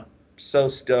downtown. I'm so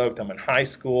stoked. I'm in high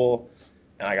school,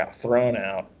 and I got thrown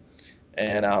out.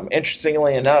 And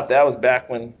interestingly enough, that was back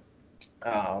when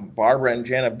Barbara and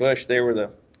Jenna Bush, they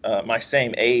were my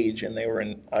same age, and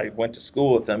I went to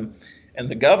school with them. And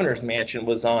the governor's mansion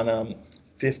was on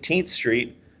 15th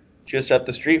Street, just up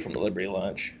the street from the Liberty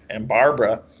Lunch. And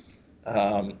Barbara,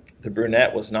 the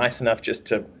brunette, was nice enough just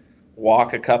to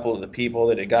walk a couple of the people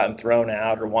that had gotten thrown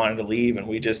out or wanted to leave, and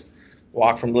we just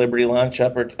walked from Liberty Lunch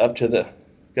up to the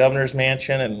governor's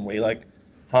mansion, and we like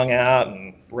hung out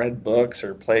and read books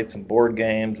or played some board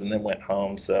games, and then went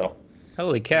home. So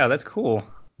Holy cow, that's cool.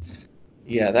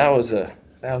 yeah, that was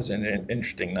an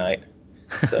interesting night.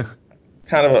 So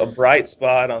kind of a bright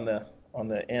spot on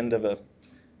the end of a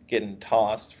getting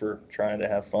tossed for trying to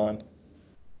have fun.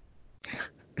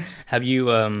 Have you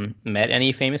met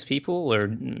any famous people or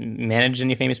managed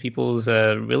any famous people's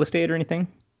real estate or anything?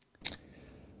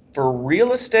 For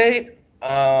real estate,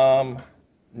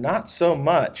 not so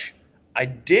much. I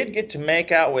did get to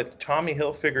make out with Tommy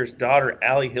Hilfiger's daughter,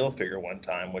 Allie Hilfiger, one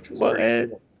time, which was What? pretty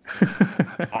cool.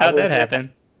 I How'd that was in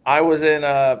happen? I was in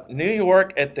New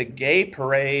York at the gay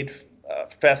parade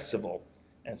festival.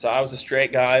 And so I was a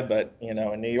straight guy, but in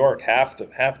New York, half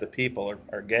the people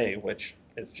are gay, which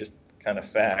is just kind of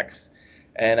facts.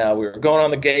 And we were going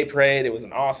on the gay parade. It was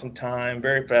an awesome time,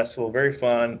 very festival, very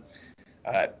fun.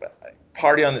 I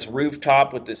party on this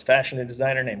rooftop with this fashion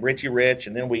designer named Richie Rich,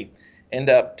 and then we end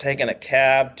up taking a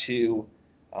cab to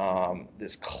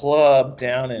this club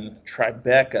down in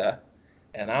Tribeca.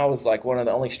 And I was like one of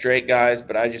the only straight guys,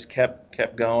 but I just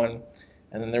kept going.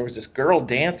 And then there was this girl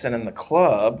dancing in the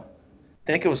club.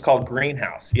 I think it was called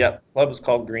Greenhouse. Yep, club was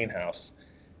called Greenhouse.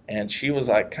 And she was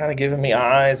like kind of giving me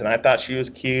eyes, and I thought she was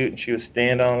cute, and she was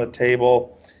standing on the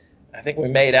table. I think we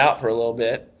made out for a little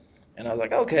bit, and I was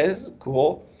like, okay, this is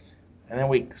cool. And then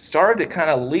we started to kind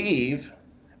of leave,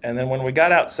 and then when we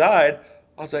got outside,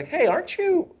 I was like, hey, aren't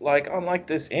you like on like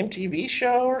this MTV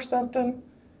show or something?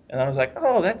 And I was like,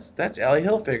 oh, that's Allie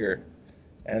Hilfiger.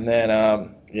 And then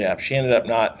yeah, she ended up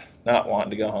not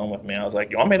wanting to go home with me. I was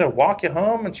like, you want me to walk you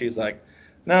home? And she's like,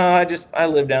 no, I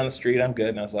live down the street. I'm good.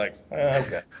 And I was like,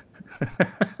 okay.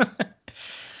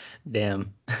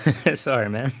 Damn. Sorry,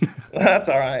 man. That's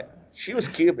all right. She was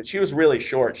cute, but she was really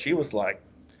short. She was like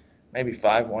maybe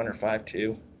 5'1" or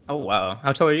 5'2". Oh, wow.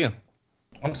 How tall are you?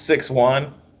 I'm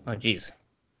 6'1". Oh, geez.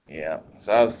 Yeah,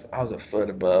 so I was a foot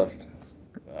above.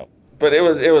 So, but it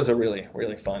was a really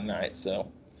really fun night.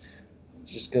 So it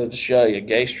just goes to show you,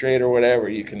 gay, straight, or whatever,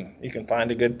 you can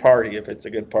find a good party if it's a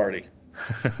good party.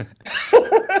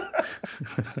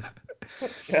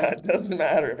 Yeah, it doesn't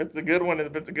matter if it's a good one.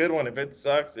 If it's a good one, if it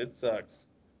sucks, it sucks.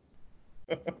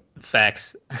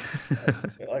 Facts.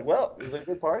 You're like, well, was it a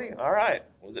good party? All right.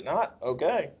 Was it not?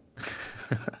 Okay.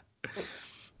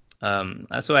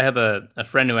 So I have a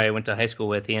friend who I went to high school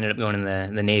with. He ended up going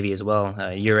in the Navy as well,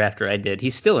 a year after I did.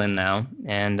 He's still in now,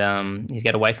 and he's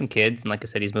got a wife and kids. And like I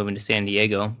said, he's moving to San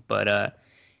Diego. But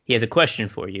he has a question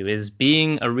for you: is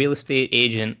being a real estate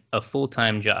agent a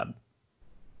full-time job?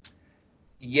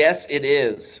 Yes, it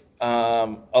is.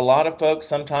 A lot of folks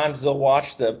sometimes they'll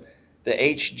watch the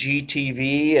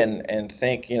HGTV and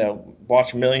think,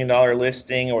 watch $1 Million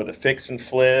Listing or the Fix and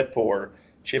Flip or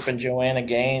Chip and Joanna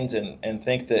Gaines and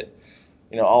think that,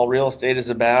 all real estate is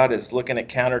about is looking at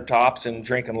countertops and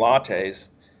drinking lattes.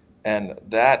 And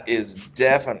that is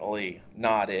definitely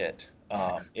not it.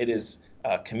 It is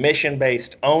commission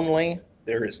based only.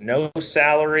 There is no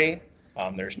salary.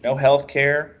 There's no health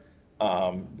care.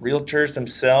 Realtors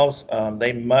themselves,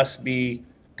 they must be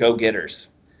go-getters.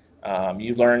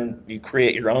 You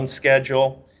create your own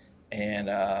schedule,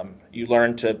 and you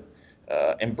learn to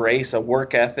embrace a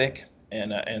work ethic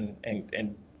and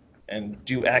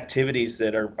do activities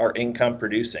that are income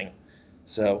producing.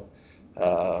 So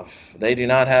they do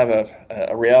not have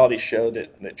a reality show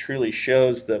that truly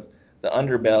shows the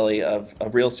underbelly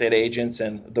of real estate agents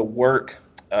and the work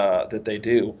that they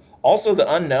do. Also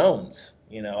the unknowns.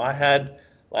 I had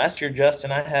last year,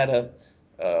 Justin, I had a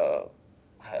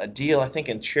deal, I think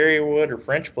in Cherrywood or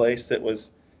French Place that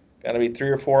was going to be 3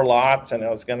 or 4 lots, and I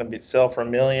was going to sell for $1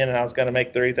 million, and I was going to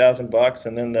make $30,000,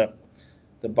 and then the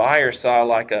buyer saw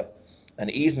like an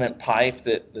easement pipe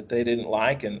that they didn't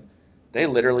like, and they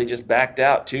literally just backed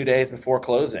out 2 days before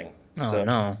closing. Oh So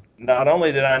no. not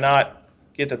only did I not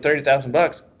get the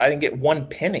 $30,000, I didn't get one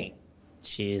penny.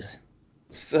 Jeez.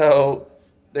 So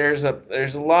there's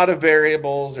a lot of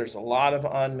variables. There's a lot of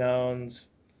unknowns.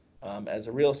 As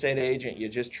a real estate agent, you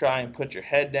just try and put your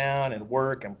head down and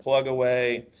work and plug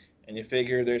away, and you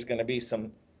figure there's going to be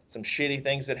some shitty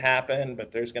things that happen,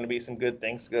 but there's going to be some good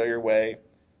things to go your way.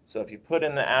 So if you put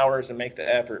in the hours and make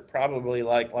the effort, probably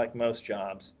like most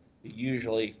jobs, you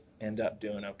usually end up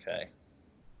doing okay.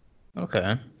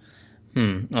 Okay.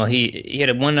 Well, he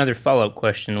had one other follow-up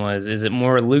question was, is it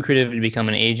more lucrative to become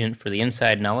an agent for the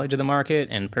inside knowledge of the market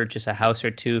and purchase a house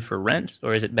or two for rent,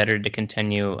 or is it better to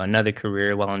continue another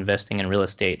career while investing in real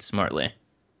estate smartly?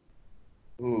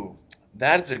 Ooh,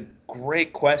 that is a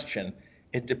great question.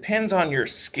 It depends on your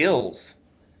skills.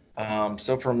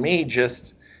 So for me,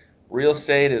 just real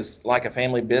estate is like a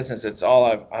family business. It's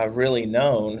all I've really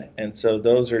known, and so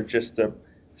those are just the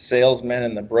salesmen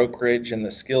and the brokerage and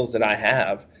the skills that I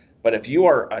have. But if you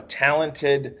are a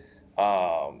talented,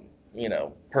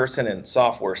 person in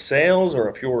software sales, or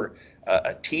if you're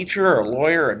a teacher, or a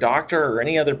lawyer, or a doctor, or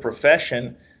any other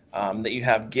profession that you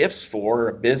have gifts for, or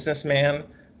a businessman,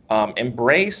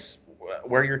 embrace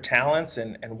where your talents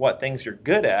and what things you're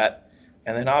good at,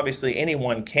 and then obviously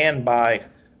anyone can buy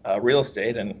real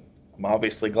estate, and I'm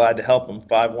obviously glad to help them.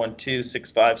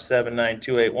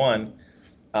 512-657-9281.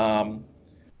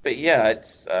 But yeah,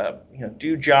 it's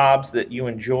do jobs that you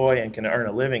enjoy and can earn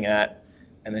a living at,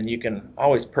 and then you can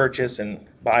always purchase and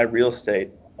buy real estate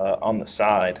on the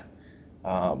side.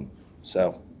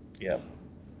 So Yeah.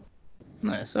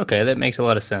 Nice. Okay, that makes a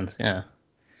lot of sense. Yeah.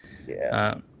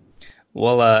 Yeah.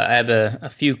 Uh, I have a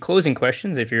few closing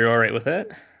questions if you're all right with that.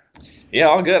 Yeah,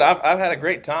 all good. I've had a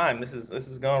great time. This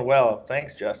is going well.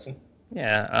 Thanks, Justin.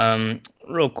 Yeah.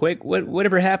 Real quick,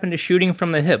 whatever happened to shooting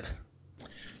from the hip?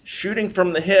 Shooting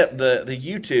from the hip, the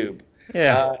YouTube.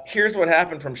 Yeah. Here's what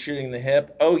happened from shooting the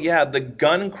hip. Oh yeah, the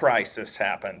gun crisis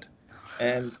happened,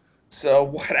 and so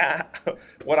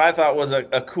what I thought was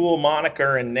a cool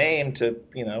moniker and name to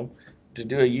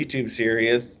do a YouTube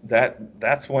series.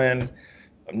 That's when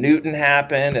Newton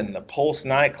happened, and the Pulse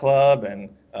nightclub, and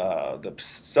the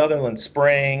Sutherland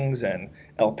Springs, and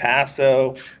El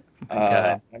Paso. Oh my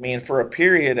God. I mean, for a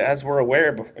period, as we're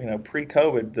aware,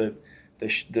 pre-COVID, the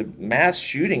mass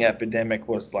shooting epidemic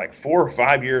was like 4 or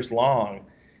 5 years long,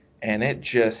 and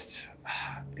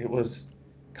it was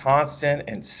constant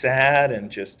and sad and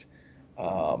just.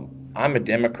 I'm a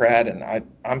Democrat, and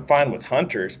I'm fine with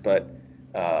hunters, but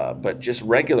just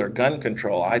regular gun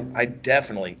control, I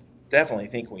definitely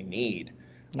think we need.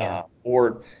 Yeah.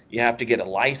 Or you have to get a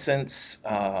license.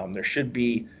 There should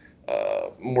be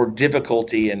more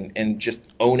difficulty in just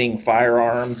owning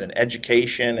firearms and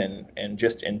education and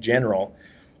just in general.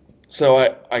 So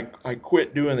I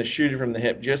quit doing the shooting from the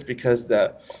hip just because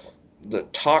the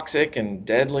toxic and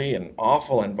deadly and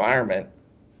awful environment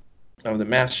of the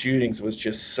mass shootings was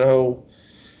just so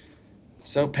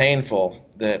painful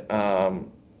that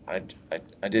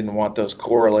I didn't want those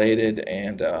correlated,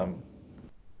 and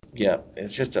yeah,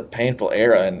 it's just a painful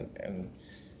era, and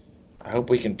I hope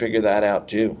we can figure that out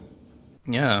too.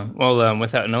 Yeah. Well,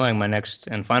 without knowing, my next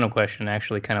and final question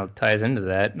actually kind of ties into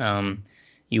that.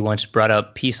 You once brought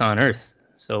up peace on earth.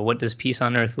 So what does peace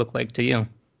on earth look like to you?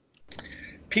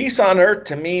 Peace on earth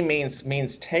to me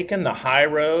means taking the high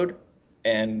road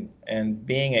and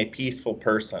being a peaceful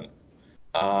person.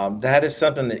 That is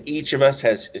something that each of us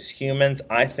has as humans,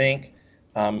 I think,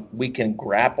 we can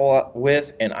grapple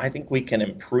with, and I think we can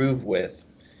improve with.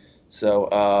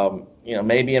 So,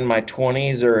 maybe in my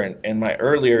 20s or in my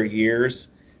earlier years,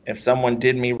 if someone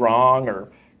did me wrong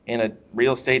or in a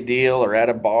real estate deal or at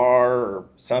a bar or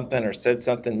something or said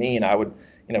something mean, I would,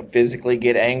 physically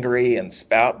get angry and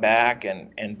spout back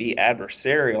and be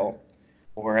adversarial.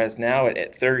 Whereas now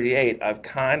at 38, I've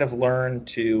kind of learned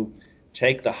to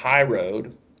take the high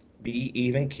road, be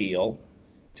even keel,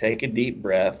 take a deep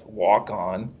breath, walk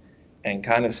on, and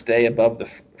kind of stay above the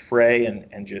fray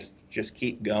and just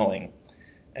keep going.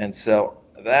 And so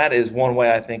that is one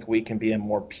way I think we can be a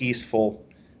more peaceful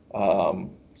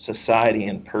society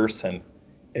in person,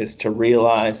 is to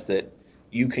realize that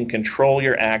you can control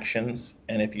your actions,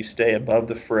 and if you stay above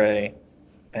the fray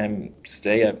and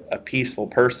stay a peaceful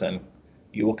person,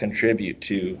 you will contribute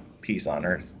to peace on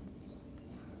earth.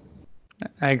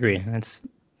 I agree. That's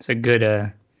a good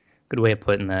way of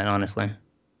putting that, honestly.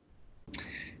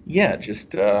 Yeah,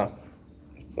 just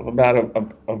it's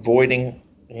about avoiding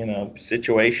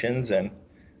situations and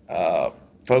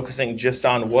focusing just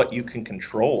on what you can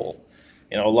control.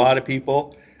 A lot of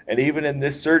people, and even in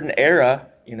this certain era,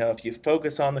 if you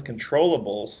focus on the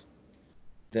controllables,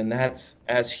 then that's,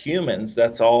 as humans,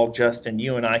 that's all Justin,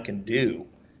 you and I can do.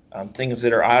 Things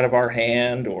that are out of our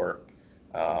hand, or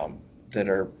that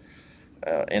are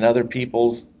in other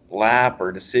people's lap,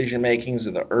 or decision makings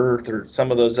of the earth, or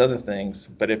some of those other things.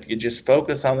 But if you just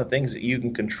focus on the things that you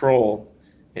can control,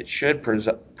 it should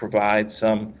provide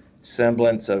some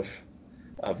semblance of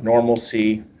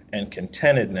normalcy and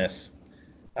contentedness,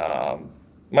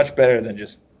 much better than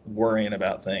just worrying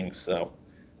about things. So,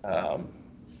 um,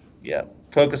 yeah,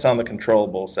 focus on the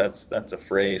controllables. That's a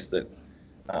phrase that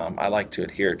I like to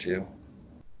adhere to.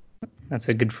 That's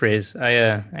a good phrase. I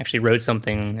actually wrote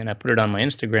something and I put it on my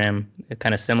Instagram,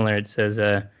 kind of similar. It says,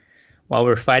 while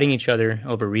we're fighting each other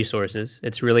over resources,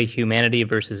 it's really humanity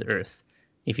versus Earth.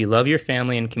 If you love your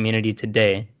family and community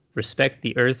today, respect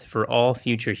the Earth for all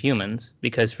future humans,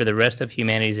 because for the rest of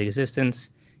humanity's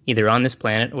existence, either on this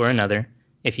planet or another,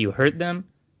 if you hurt them,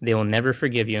 they will never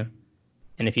forgive you,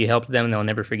 and if you help them, they'll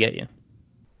never forget you.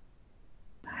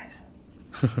 Nice.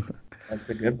 That's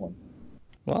a good one.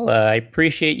 Well, I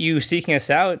appreciate you seeking us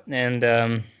out, and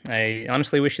I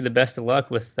honestly wish you the best of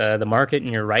luck with the market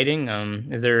and your writing.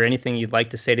 Is there anything you'd like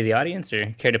to say to the audience, or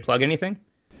care to plug anything?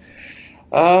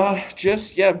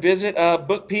 Just yeah, visit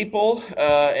Book People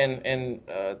and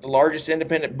the largest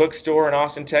independent bookstore in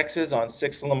Austin, Texas, on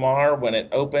 6th and Lamar when it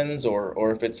opens,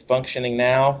 or if it's functioning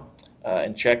now,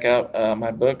 and check out my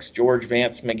books, George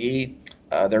Vance McGee.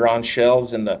 They're on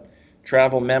shelves in the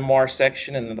travel memoir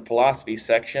section and the philosophy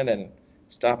section, and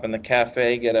stop in the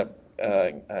cafe, get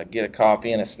a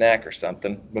coffee and a snack or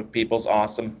something. Book People's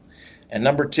awesome. And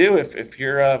number two, if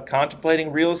you're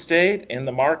contemplating real estate in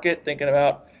the market, thinking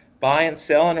about buying,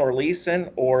 selling, or leasing,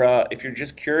 or if you're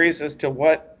just curious as to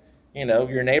what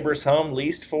your neighbor's home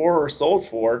leased for or sold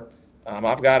for,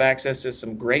 I've got access to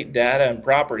some great data and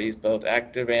properties, both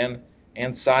active and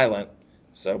silent.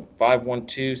 So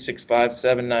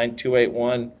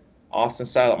 512-657-9281,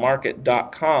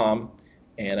 austinsilentmarket.com,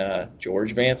 and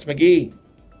George Vance McGee.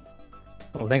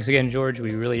 Well, thanks again, George.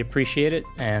 We really appreciate it.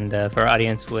 And if our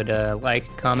audience would like,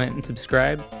 comment, and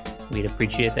subscribe, we'd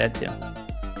appreciate that too.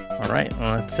 All right.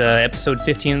 Well, it's episode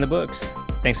 15 in the books.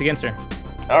 Thanks again, sir.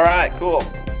 All right, cool.